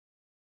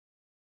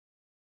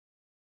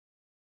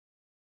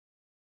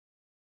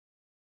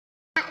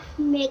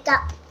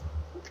Makeup.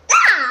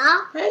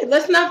 Hey,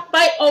 let's not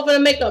fight over the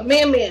makeup.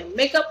 Man.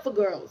 Makeup for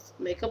girls.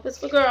 Makeup is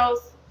for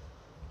girls.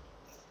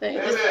 Say,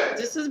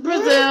 this is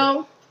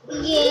Brazil.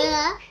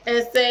 Yeah.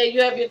 And say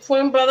you have your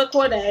twin brother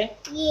Corday.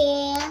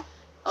 Yeah.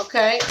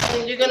 Okay.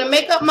 And you're going to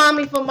make up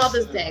mommy for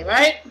Mother's Day,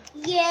 right?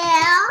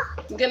 Yeah.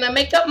 You're going to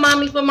make up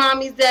mommy for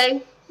Mommy's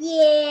Day?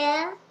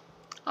 Yeah.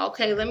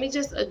 Okay, let me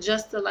just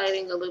adjust the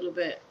lighting a little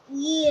bit.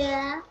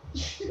 Yeah.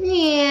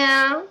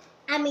 Yeah.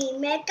 I mean,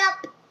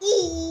 makeup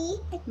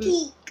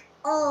T-O.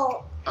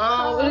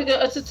 Oh, what are you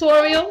doing? A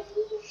tutorial?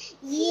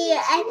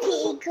 Yeah, I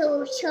think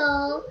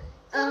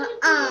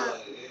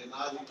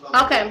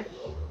Okay.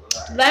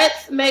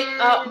 Let's make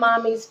up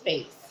mommy's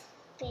face.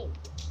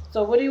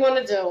 So what do you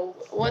want to do?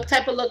 What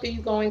type of look are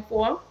you going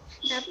for?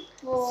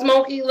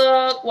 Smoky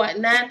look? What?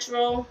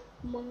 Natural?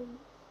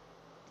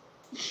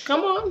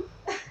 Come on.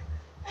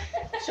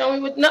 Show me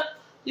what. No,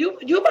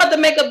 you about to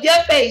make up your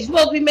face. You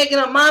supposed to be making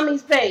up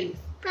mommy's face.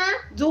 Huh?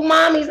 Do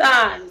mommy's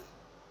eyes.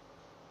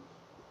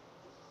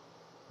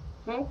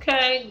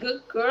 Okay,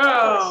 good girl.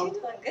 Oh,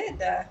 she's doing good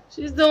though.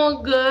 She's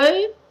doing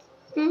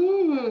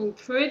good.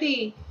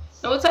 Pretty.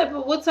 And what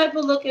type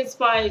of look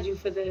inspired you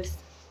for this?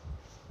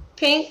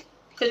 Pink?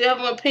 Cause you have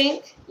on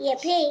pink? Yeah,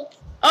 pink.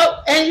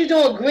 Oh, and you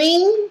doing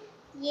green?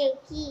 Yeah,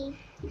 green.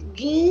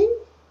 Green?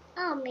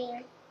 Oh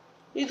man.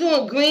 You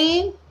doing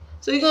green?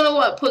 So you're gonna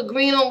what? Put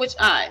green on which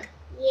eye?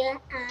 Yeah,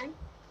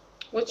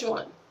 Which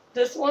one?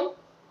 This one?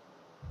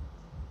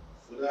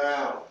 Sit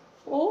down.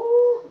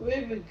 Oh,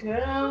 baby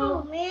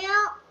girl. Oh man,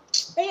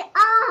 the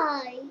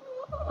eye.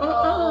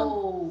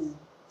 Oh.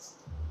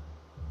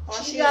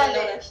 Oh, she got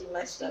know that she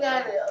messed up. She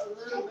got it a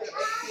little bit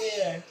up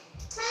here.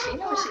 She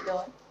know what she's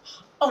doing.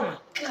 Oh my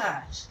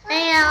gosh.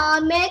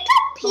 And make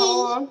a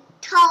pink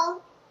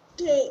toe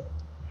cake.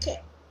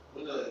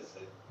 What does it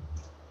say?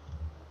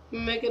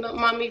 Making up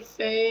mommy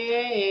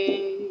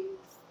face.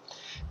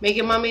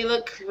 Making mommy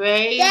look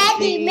crazy.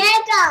 Daddy,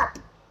 makeup.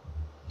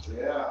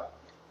 Yeah.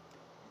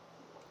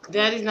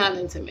 Daddy's not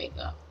into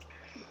makeup.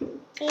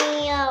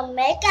 And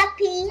makeup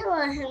pink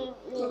on him.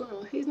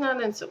 No, he's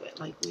not into it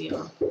like we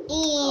are. And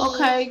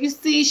Okay, you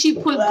see she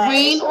put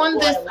green on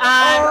this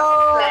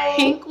eye,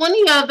 pink on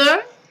the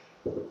other.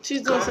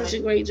 She's doing such a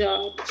great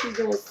job. She's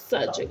doing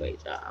such a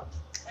great job.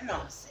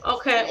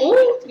 Okay.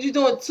 Oh, you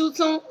doing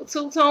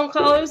two-tone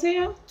colors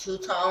here?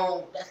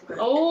 Two-tone. That's my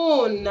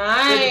Oh,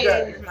 nice.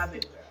 That's my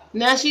baby girl.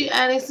 Now she's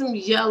adding some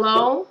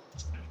yellow.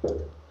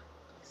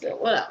 So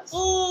what else?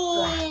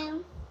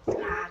 and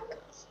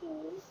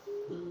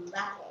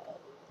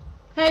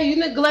Hey, you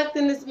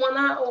neglecting this one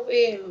eye over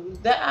here.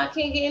 That eye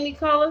can't get any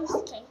colors?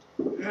 okay.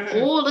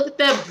 Oh, look at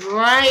that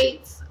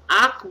bright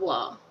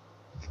aqua.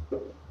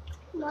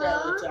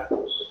 Mom.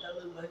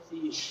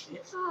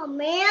 Oh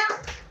man.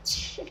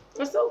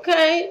 That's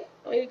okay.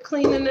 Are you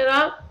cleaning it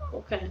up?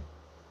 Okay.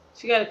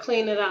 She got to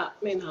clean it up,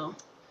 you know.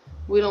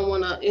 We don't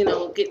want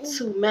to, get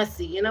too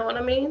messy. You know what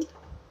I mean?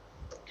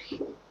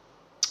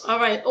 All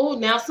right. Oh,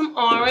 now some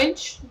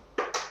orange.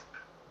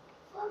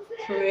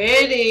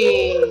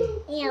 Pretty.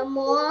 And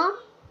more.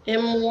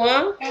 And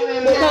more.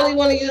 What color you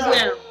want to use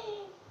now?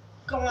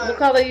 Come on. What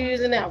color are you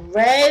using now?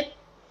 Red?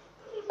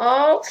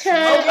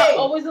 Okay.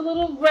 Always a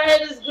little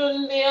red is good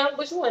in there.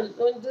 Which one? You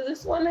want to do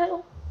this one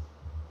now?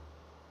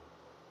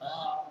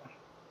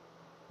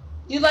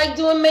 You like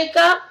doing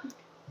makeup?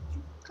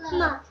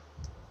 Come on.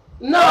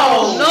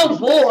 No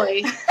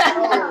boy.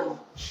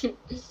 Talking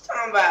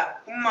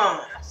about, come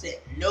on. I said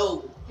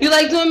no. You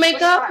like doing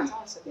makeup?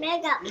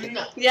 Makeup.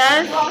 No.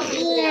 Yes?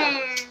 Yeah.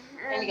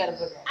 And you gotta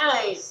put that.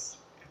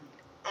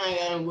 I ain't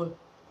gonna work.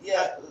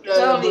 Yeah.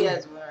 Tony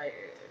has one right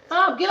here.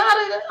 Oh, get out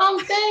of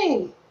the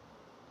thing.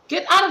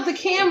 Get out of the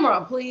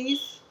camera,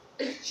 please.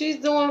 She's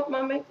doing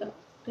my makeup.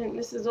 And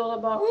this is all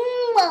about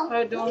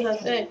her doing her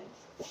thing.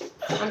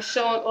 I'm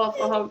showing off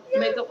of her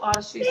makeup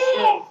artistry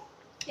skills.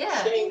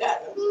 Yeah.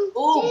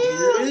 Ooh.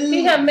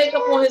 He had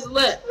makeup on his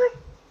lip.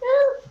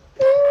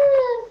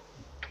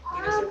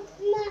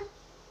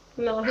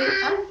 No,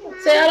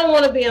 say I don't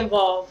want to be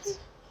involved.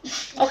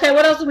 Okay,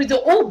 what else do we do?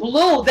 Oh,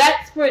 blue.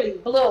 That's pretty.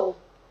 Blue.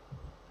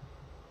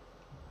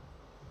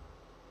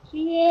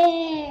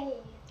 Yay.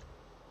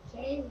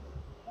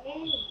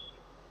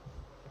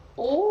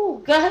 Oh,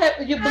 go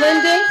ahead. You're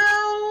blending?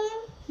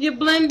 You're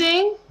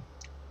blending?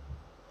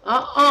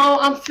 Uh-oh,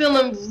 I'm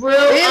feeling real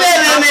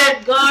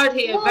avant-garde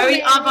here. Very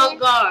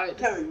avant-garde.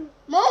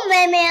 Move,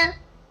 man.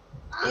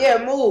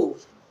 Yeah,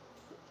 move.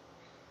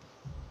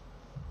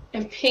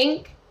 And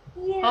pink?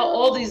 Yeah. Oh,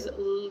 all these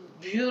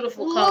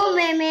beautiful Move,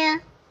 colors.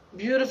 man.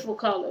 Beautiful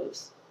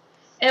colors.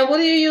 And what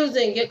are you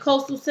using? Your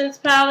Coastal Scents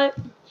palette?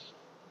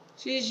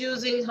 She's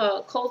using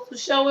her Coastal.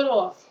 Show it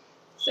off.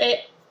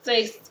 Say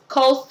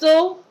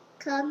Coastal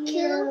Come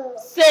here.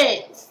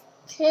 Scents.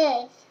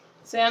 Check.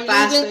 Say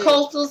I'm using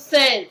Coastal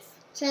Scents.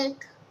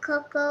 Check.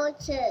 Cocoa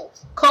check.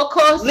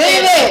 Cocoa Scents.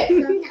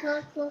 Leave it.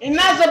 Cocoa. You're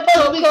not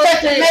supposed to be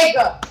touching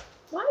makeup.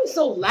 Why are you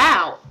so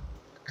loud?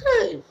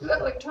 Good. You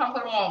look like you're trying to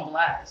put them on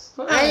blast.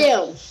 I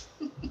am.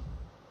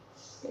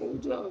 You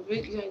do have a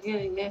big,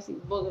 gigantic, nasty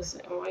booger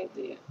sitting right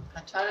there. I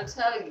try to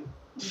tell you.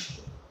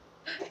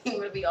 You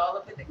want to be all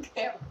up in the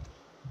camera.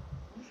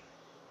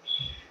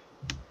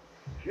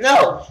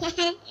 No.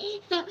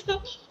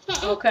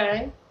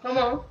 Okay, come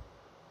on.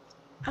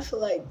 I feel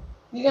like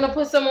You're gonna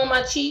put some on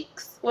my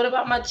cheeks? What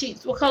about my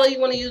cheeks? What color you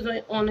want to use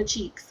on the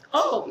cheeks?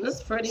 Oh,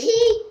 that's pretty.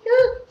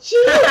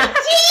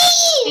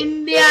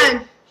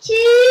 Indian.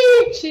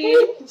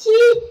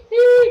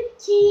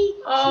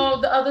 Oh,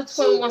 the other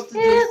twin wants to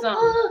do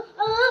something.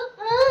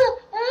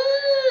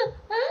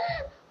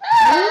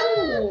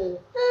 Ooh.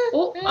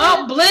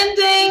 Oh,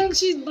 blending.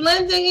 She's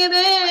blending it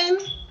in.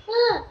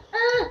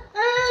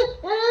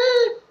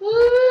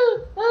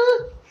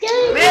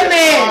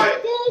 Man.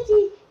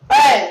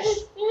 Hey,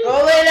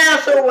 go lay down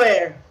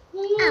somewhere.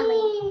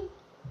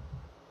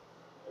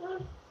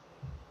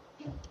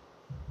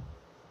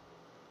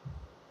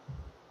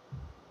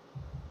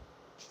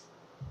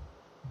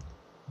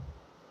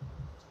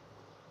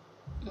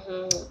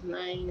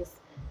 Nice.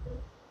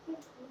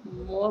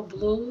 More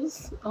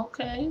blues.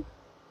 Okay.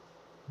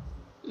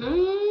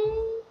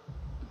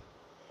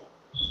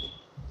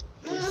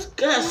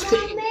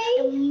 Disgusting.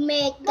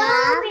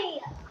 Makeup.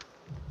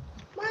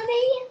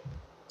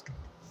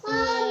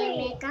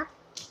 Makeup.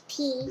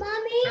 Tea.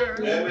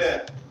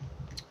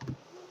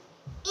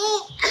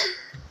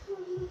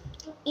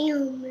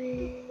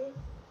 Baby.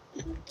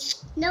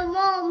 No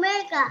more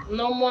makeup.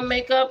 No more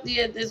makeup.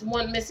 Yeah, there's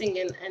one missing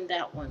in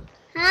that one.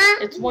 Huh?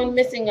 It's one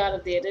missing out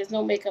of there. There's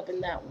no makeup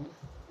in that one.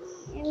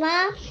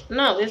 Mom?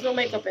 No, there's no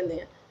makeup in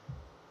there.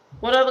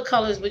 What other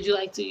colors would you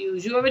like to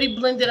use? You already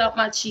blended out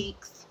my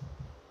cheeks.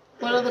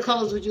 What other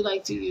colors would you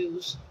like to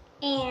use?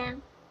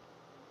 And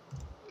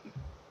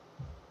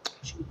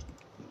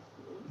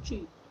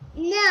Cheek.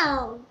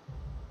 no.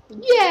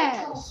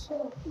 Yes.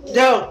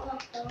 Don't.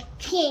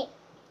 Kid.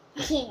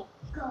 Yeah.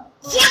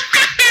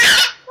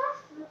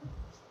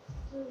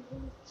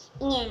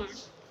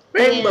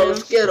 Rainbow Yeah.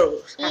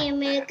 Skittles. And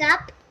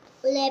makeup.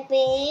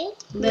 Lippy.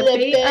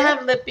 Lippy. I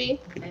have lippy.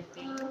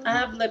 I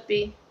have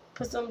lippy.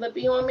 Put some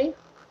lippy on me.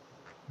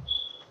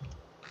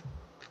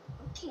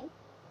 Okay.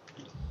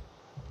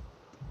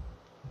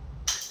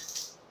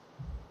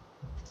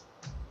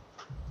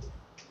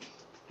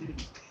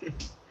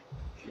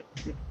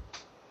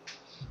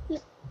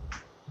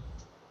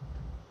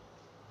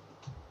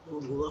 Oh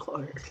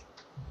Lord.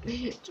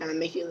 Trying to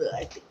make you look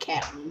like the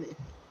Catwoman.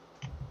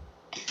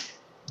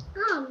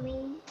 Oh,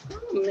 me.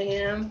 Oh,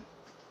 man.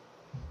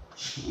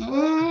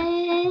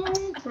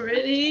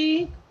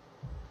 Pretty.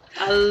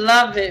 I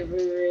love it,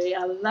 Riri.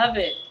 I love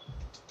it.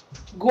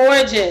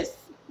 Gorgeous.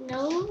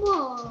 No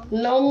more.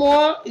 No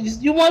more?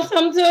 You want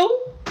some too?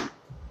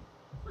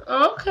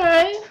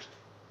 Okay.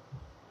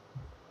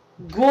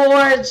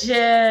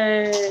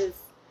 Gorgeous.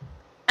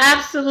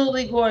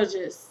 Absolutely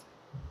gorgeous.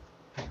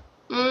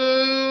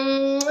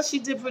 She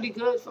did pretty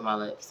good for my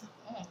lips.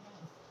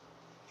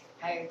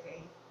 I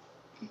agree.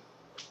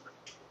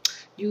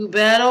 You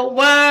better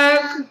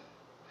work.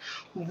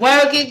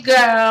 Work it,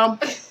 girl.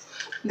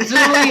 Do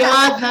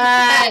your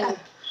thing.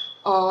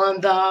 On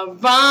the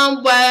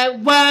runway,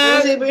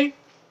 work.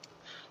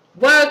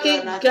 Work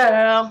it,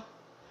 girl.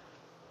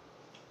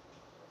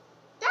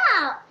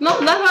 Stop. No,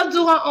 let her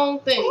do her own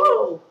thing.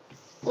 Oh.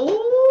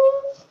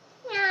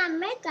 Ooh. Yeah,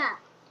 makeup.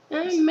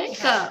 And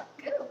makeup.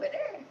 Good over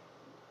there.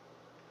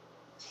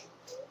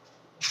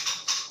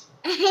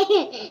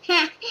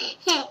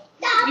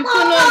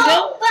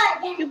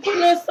 You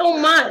putting on so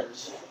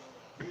much.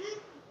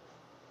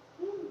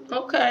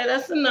 Okay,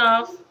 that's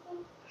enough.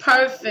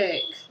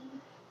 Perfect.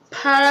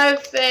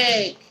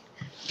 Perfect.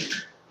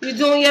 You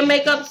doing your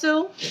makeup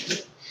too?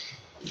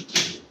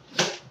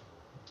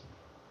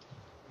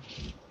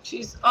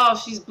 She's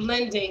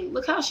blending.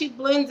 Look how she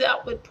blends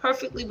out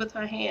perfectly with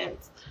her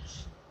hands.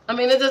 I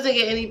mean, it doesn't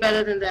get any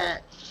better than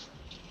that.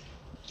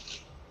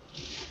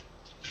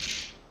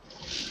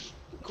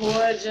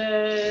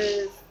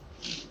 Gorgeous.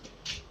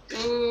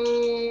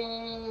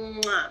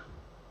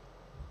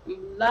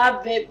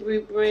 Love it,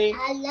 Brie.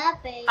 I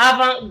love it.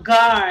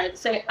 Avant-garde.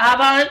 Say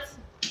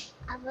avant-garde.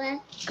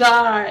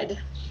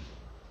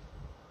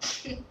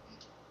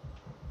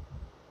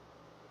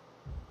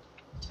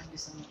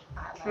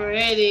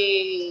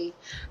 Pretty.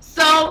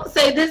 So,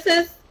 say this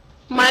is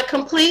my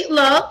complete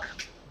look.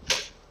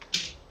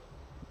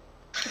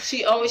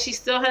 She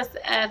still has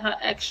to add her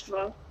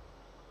extra.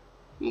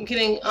 I'm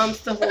getting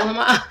stuff on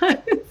my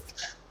eyes.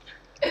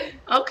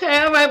 Okay,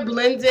 all right,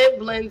 blend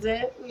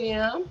it,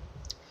 yeah.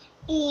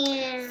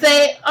 And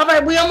Say, all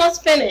right, we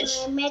almost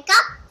finished. my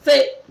makeup.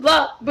 Say,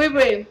 look,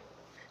 Brie.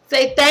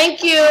 Say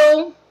thank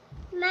you.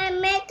 My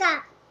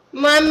makeup.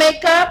 My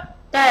makeup.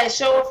 Guys,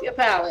 show off your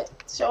palette.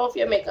 Show off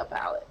your makeup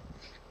palette.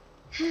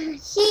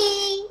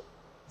 She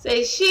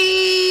Say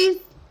she's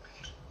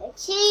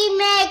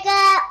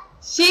makeup.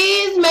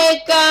 She's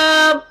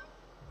makeup.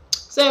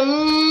 Say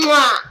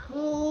mwah.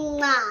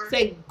 Mwah.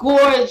 Say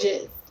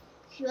gorgeous.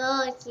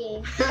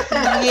 Gorgeous.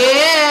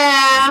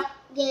 Yeah.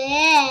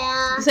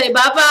 Yeah. Say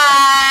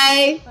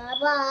bye-bye. Bye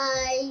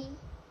bye.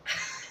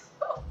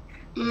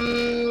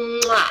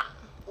 Mwah.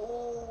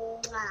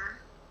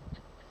 Bye.